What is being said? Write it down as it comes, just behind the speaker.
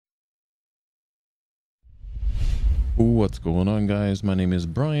What's going on, guys? My name is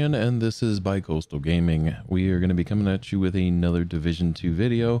Brian and this is Bicoastal Gaming. We are going to be coming at you with another Division 2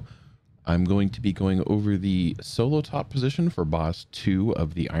 video. I'm going to be going over the solo top position for boss 2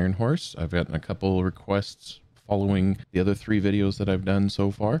 of the Iron Horse. I've gotten a couple requests following the other 3 videos that I've done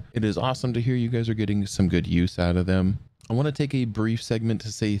so far. It is awesome to hear you guys are getting some good use out of them. I want to take a brief segment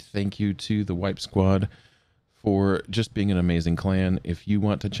to say thank you to the Wipe Squad for just being an amazing clan. If you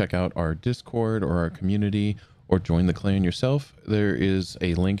want to check out our Discord or our community, or join the clan yourself, there is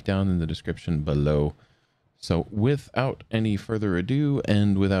a link down in the description below. So without any further ado,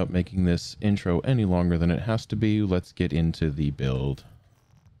 and without making this intro any longer than it has to be, let's get into the build.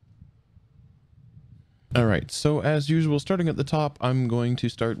 All right, so as usual, starting at the top, I'm going to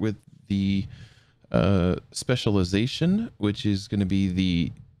start with the specialization, which is going to be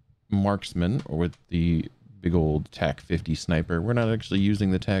the marksman, or with the big old TAC 50 sniper. We're not actually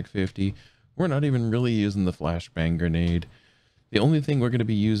using the TAC 50. We're not even really using the flashbang grenade. The only thing we're going to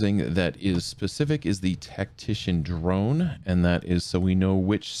be using that is specific is the tactician drone, and that is so we know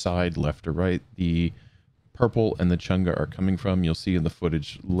which side, left or right, the purple and the chunga are coming from. You'll see in the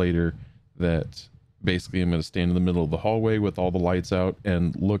footage later that basically I'm going to stand in the middle of the hallway with all the lights out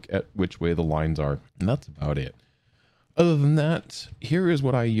and look at which way the lines are, and that's about it. Other than that, here is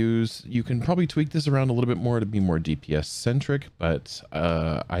what I use. You can probably tweak this around a little bit more to be more DPS centric, but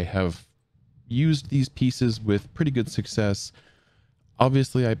I have used these pieces with pretty good success.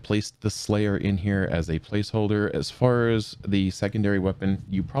 Obviously, I placed the Slayer in here as a placeholder. As far as the secondary weapon,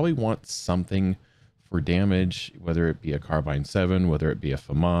 you probably want something for damage, whether it be a carbine 7, whether it be a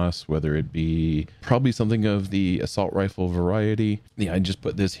FAMAS, whether it be probably something of the assault rifle variety. Yeah, I just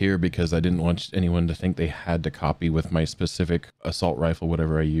put this here because I didn't want anyone to think they had to copy with my specific assault rifle,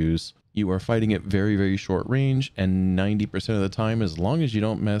 whatever I use. You are fighting at very, very short range, and 90% of the time, as long as you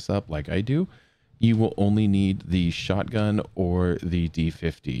don't mess up like I do, you will only need the shotgun or the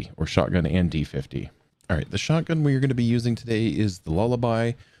D50, or shotgun and D50. All right, the shotgun we are going to be using today is the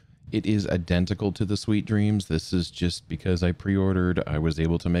Lullaby. It is identical to the Sweet Dreams. This is just because I pre-ordered. I was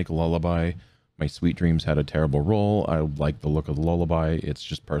able to make a Lullaby. My Sweet Dreams had a terrible roll. I like the look of the Lullaby. It's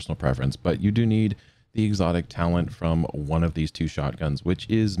just personal preference, but you do need the exotic talent from one of these 2 shotguns, which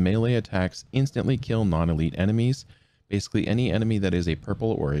is melee attacks instantly kill non-elite enemies. Basically, any enemy that is a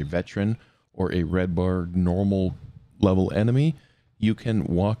purple or a veteran or a red bar normal level enemy, you can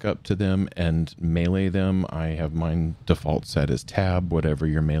walk up to them and melee them. I have mine default set as tab, whatever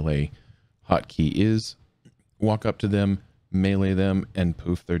your melee hotkey is. Walk up to them, melee them, and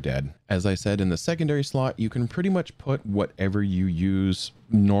poof, they're dead. As I said, in the secondary slot, you can pretty much put whatever you use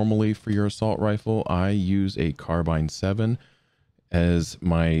normally for your assault rifle. I use a carbine 7 as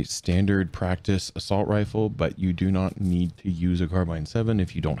my standard practice assault rifle, but you do not need to use a carbine 7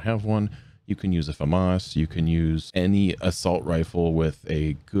 if you don't have one. You can use a FAMAS, you can use any assault rifle with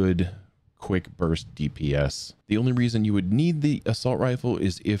a good quick burst DPS. The only reason you would need the assault rifle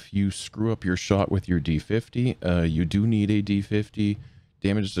is if you screw up your shot with your D50. You do need a D50.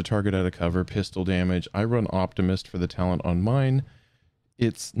 Damage to target out of cover, pistol damage. I run Optimist for the talent on mine.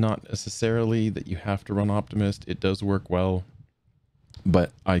 It's not necessarily that you have to run Optimist. It does work well,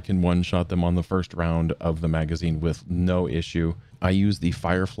 but I can one-shot them on the first round of the magazine with no issue. I use the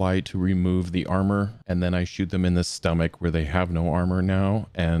Firefly to remove the armor, and then I shoot them in the stomach where they have no armor now,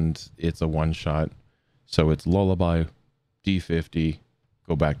 and it's a one-shot. So it's Lullaby, D50,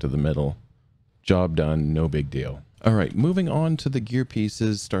 go back to the middle. Job done, no big deal. All right, moving on to the gear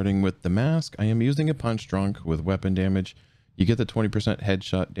pieces, starting with the mask. I am using a Punch Drunk with weapon damage. You get the 20%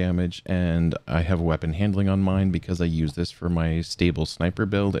 headshot damage, and I have weapon handling on mine because I use this for my stable sniper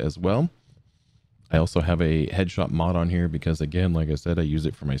build as well. I also have a headshot mod on here because, again, like I said, I use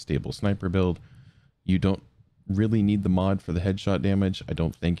it for my stable sniper build. You don't really need the mod for the headshot damage. I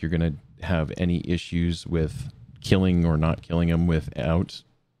don't think you're going to have any issues with killing or not killing them without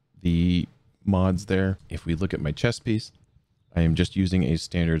the mods there. If we look at my chest piece, I am just using a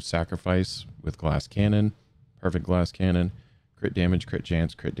standard sacrifice with glass cannon, perfect glass cannon, crit damage, crit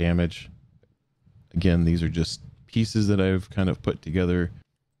chance, crit damage. Again, these are just pieces that I've kind of put together.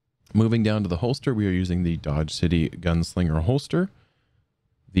 Moving down to the holster, we are using the Dodge City Gunslinger holster.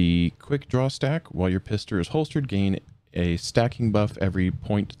 The quick draw stack, while your pistol is holstered, gain a stacking buff every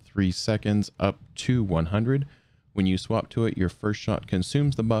 0.3 seconds up to 100. When you swap to it, your first shot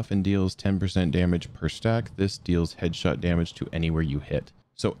consumes the buff and deals 10% damage per stack. This deals headshot damage to anywhere you hit.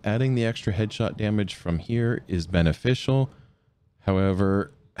 So adding the extra headshot damage from here is beneficial.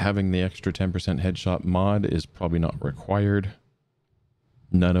 However, having the extra 10% headshot mod is probably not required.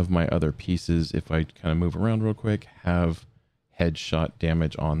 None of my other pieces, if I kind of move around real quick, have headshot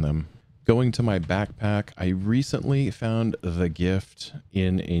damage on them. Going to my backpack, I recently found the gift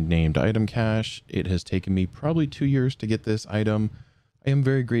in a named item cache. It has taken me probably 2 years to get this item. I am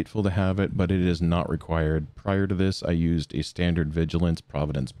very grateful to have it, but it is not required. Prior to this, I used a standard Vigilance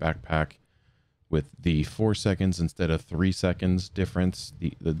Providence backpack with the 4 seconds instead of 3 seconds difference.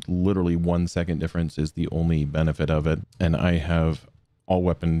 The literally 1 second difference is the only benefit of it. And I have all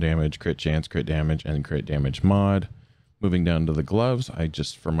weapon damage, crit chance, crit damage, and crit damage mod. Moving down to the gloves, I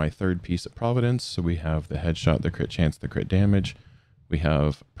just, for my third piece of Providence, so we have the headshot, the crit chance, the crit damage. We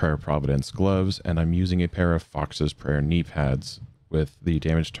have Prayer Providence gloves, and I'm using a pair of Fox's Prayer knee pads with the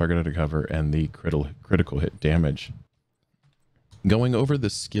damage targeted to cover and the critical hit damage. Going over the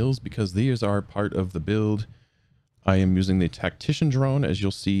skills, because these are part of the build, I am using the Tactician drone, as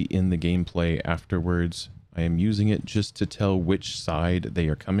you'll see in the gameplay afterwards. I am using it just to tell which side they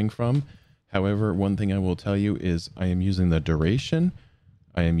are coming from. However, one thing I will tell you is I am using the duration,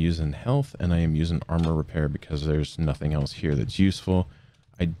 I am using health, and I am using armor repair because there's nothing else here that's useful.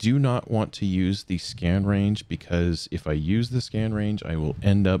 I do not want to use the scan range because if I use the scan range, I will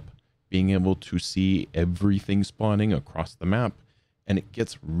end up being able to see everything spawning across the map, and it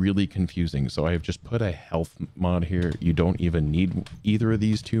gets really confusing. So I have just put a health mod here. You don't even need either of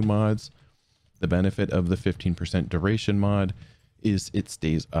these two mods. The benefit of the 15% duration mod is it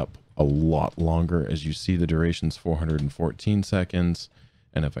stays up a lot longer. As you see, the duration's 414 seconds,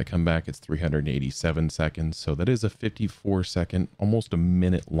 and if I come back, it's 387 seconds. So that is a 54-second, almost a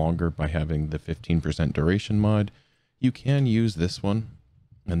minute longer by having the 15% duration mod. You can use this one,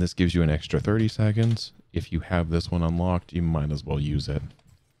 and this gives you an extra 30 seconds. If you have this one unlocked, you might as well use it.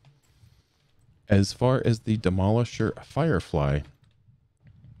 As far as the Demolisher Firefly,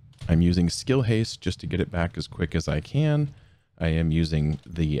 I'm using skill haste just to get it back as quick as I can. I am using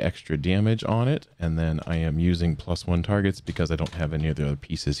the extra damage on it, and then I am using +1 targets because I don't have any of the other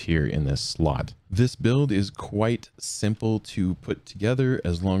pieces here in this slot. This build is quite simple to put together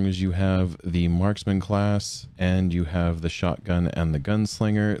as long as you have the marksman class and you have the shotgun and the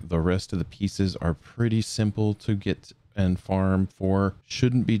gunslinger. The rest of the pieces are pretty simple to get and farm for.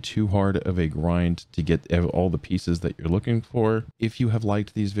 Shouldn't be too hard of a grind to get all the pieces that you're looking for. If you have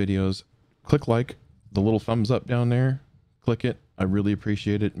liked these videos, click like, the little thumbs up down there. Click it. I really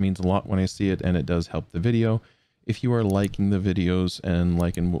appreciate it. It means a lot when I see it, and it does help the video. If you are liking the videos and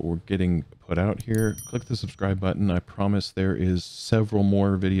liking what we're getting put out here, click the subscribe button. I promise there is several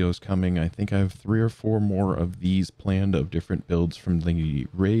more videos coming. I think I have 3 or 4 more of these planned of different builds from the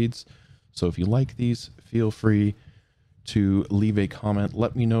raids. So if you like these, feel free to leave a comment.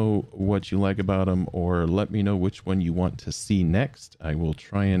 Let me know what you like about them, or let me know which one you want to see next. I will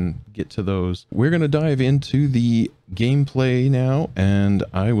try and get to those. We're going to dive into the gameplay now, and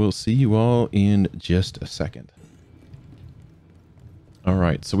I will see you all in just a second. All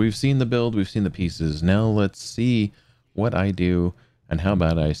right, so we've seen the build, we've seen the pieces. Now let's see what I do and how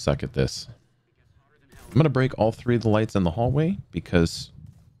bad I suck at this. I'm going to break all 3 of the lights in the hallway because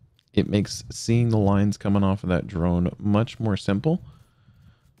it makes seeing the lines coming off of that drone much more simple.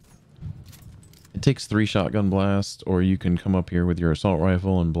 It takes 3 shotgun blasts, or you can come up here with your assault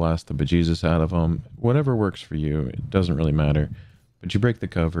rifle and blast the bejesus out of them. Whatever works for you, it doesn't really matter. But you break the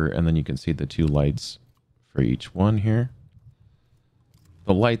cover, and then you can see the 2 lights for each one here.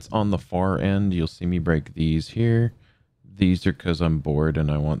 The lights on the far end, you'll see me break these here. These are because I'm bored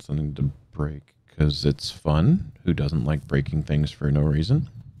and I want something to break because it's fun. Who doesn't like breaking things for no reason?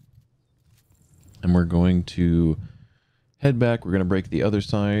 And we're going to head back. We're going to break the other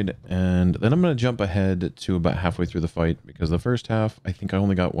side, and then I'm going to jump ahead to about halfway through the fight because the first half, I think I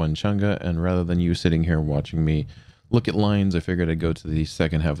only got 1 chunga, and rather than you sitting here watching me look at lines, I figured I'd go to the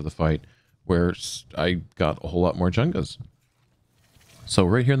second half of the fight where I got a whole lot more chungas. So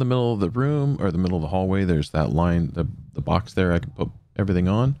right here in the middle of the room, or the middle of the hallway, there's that line, the box there I can put everything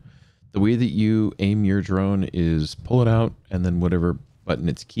on. The way that you aim your drone is pull it out, and then whatever button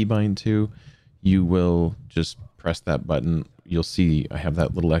it's keybind to, you will just press that button. You'll see I have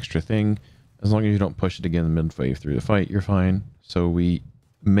that little extra thing. As long as you don't push it again midway through the fight, you're fine. So we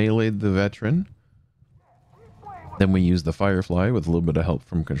meleeed the veteran. Then we used the Firefly with a little bit of help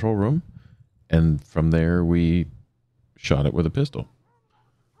from control room. And from there, we shot it with a pistol.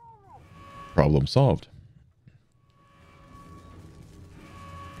 Problem solved.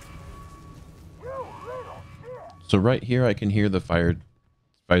 So right here, I can hear the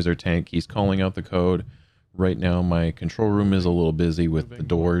Fiser tank. He's calling out the code. Right now, my control room is a little busy with the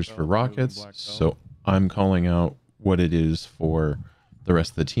doors for rockets, so I'm calling out what it is for the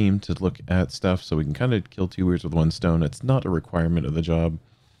rest of the team to look at stuff, so we can kind of kill 2 birds with 1 stone. It's not a requirement of the job.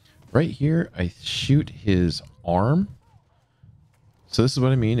 Right here, I shoot his arm. So this is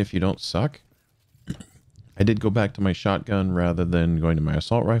what I mean if you don't suck. I did go back to my shotgun rather than going to my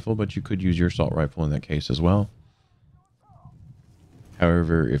assault rifle, but you could use your assault rifle in that case as well.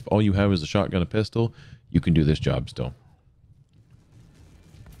 However, if all you have is a shotgun, a pistol, you can do this job still.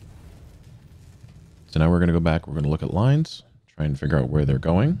 So now we're going to go back. We're going to look at lines, try and figure out where they're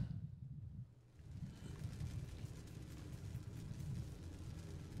going.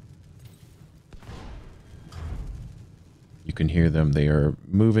 You can hear them. They are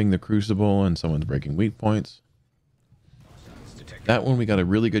moving the crucible and someone's breaking weak points. That one, we got a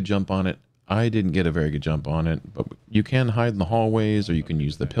really good jump on it. I didn't get a very good jump on it, but you can hide in the hallways or you can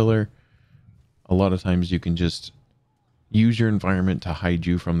use the pillar. A lot of times you can just use your environment to hide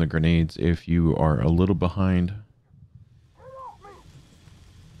you from the grenades if you are a little behind.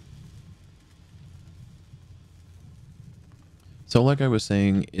 So like I was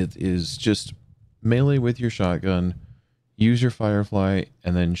saying, it is just melee with your shotgun, use your Firefly,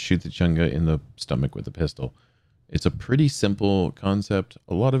 and then shoot the Chunga in the stomach with a pistol. It's a pretty simple concept.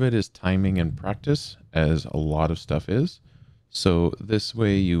 A lot of it is timing and practice, as a lot of stuff is. So this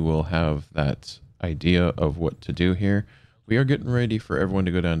way you will have that idea of what to do here. We are getting ready for everyone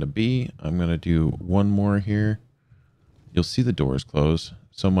to go down to B. I'm going to do one more here. You'll see the doors close.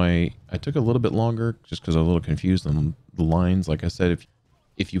 So I took a little bit longer just because I was a little confused on the lines. Like I said,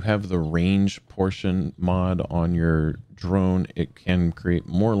 if you have the range portion mod on your drone, it can create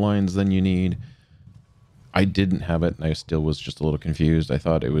more lines than you need. I didn't have it, and I still was just a little confused. I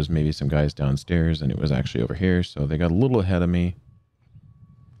thought it was maybe some guys downstairs, and it was actually over here, so they got a little ahead of me.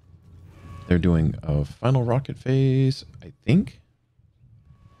 They're doing a final rocket phase, I think.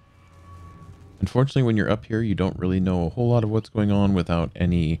 Unfortunately, when you're up here, you don't really know a whole lot of what's going on without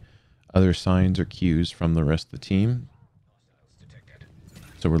any other signs or cues from the rest of the team.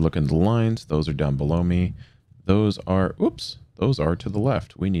 So we're looking at the lines. Those are down below me. Those are, oops, those are to the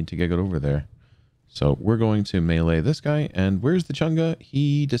left. We need to get over there. So we're going to melee this guy. And where's the Chunga?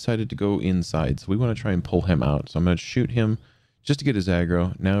 He decided to go inside. So we want to try and pull him out. So I'm going to shoot him just to get his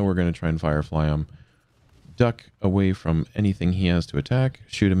aggro. Now we're going to try and Firefly him. Duck away from anything he has to attack.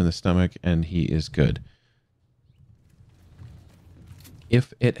 Shoot him in the stomach. And he is good.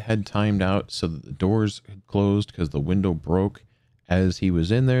 If it had timed out so that the doors had closed because the window broke as he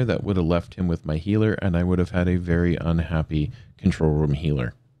was in there, that would have left him with my healer. And I would have had a very unhappy control room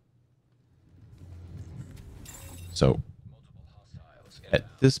healer. So at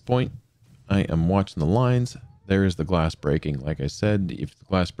this point, I am watching the lines. There is the glass breaking. Like I said, if the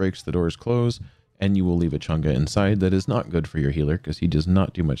glass breaks, the doors close, and you will leave a Chunga inside. That is not good for your healer because he does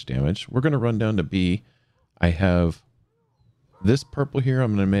not do much damage. We're going to run down to B. I have this purple here.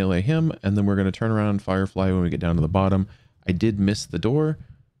 I'm going to melee him, and then we're going to turn around Firefly when we get down to the bottom. I did miss the door,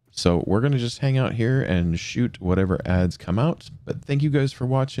 so we're going to just hang out here and shoot whatever ads come out. But thank you guys for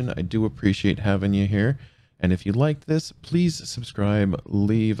watching. I do appreciate having you here. And if you liked this, please subscribe,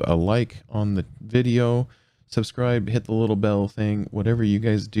 leave a like on the video, subscribe, hit the little bell thing, whatever you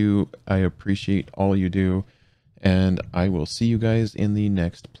guys do. I appreciate all you do. And I will see you guys in the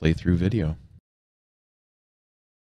next playthrough video.